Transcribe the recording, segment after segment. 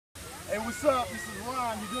Hey, what's up? This is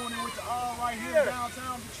Ron. You're doing it with the R right here in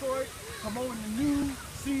downtown Detroit, promoting the new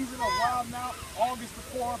season of WildNout, August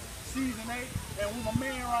the 4th, season 8. And with my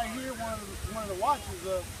man right here, one of the watchers,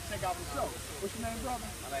 check out the show. What's your name, brother?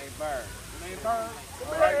 My name Bird. Your name Bird?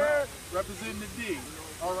 All right, representing the D.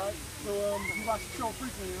 All right. So you watch the show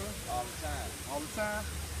frequently, huh? All the time. All the time?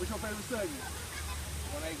 What's your favorite segment?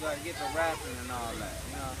 When they go get the rapping and all that,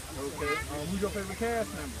 you know. Okay. Who's your favorite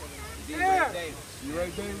cast member? Ray Davis. You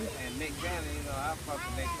Ray Davis? And Nick Cannon, you know, I fuck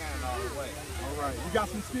with Nick Cannon all the way. All right. You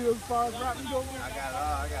got some skills as far as rapping goes? I got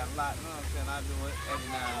a lot, you know what I'm saying? I do it every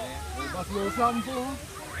now and then. Well, bust a little something for him?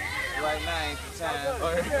 Right now ain't the time.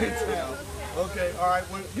 Okay, all right.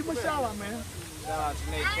 Well, give him a shout out, man. Shout out to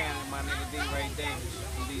Nick Cannon, my nigga D. Ray Davis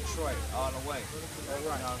from Detroit, all the way. All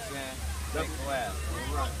right. You know what I'm saying? That's class.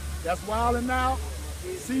 All right. That's WildNout,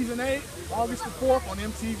 season 8, August the 4th on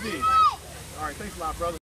MTV. All right, thanks a lot, brother.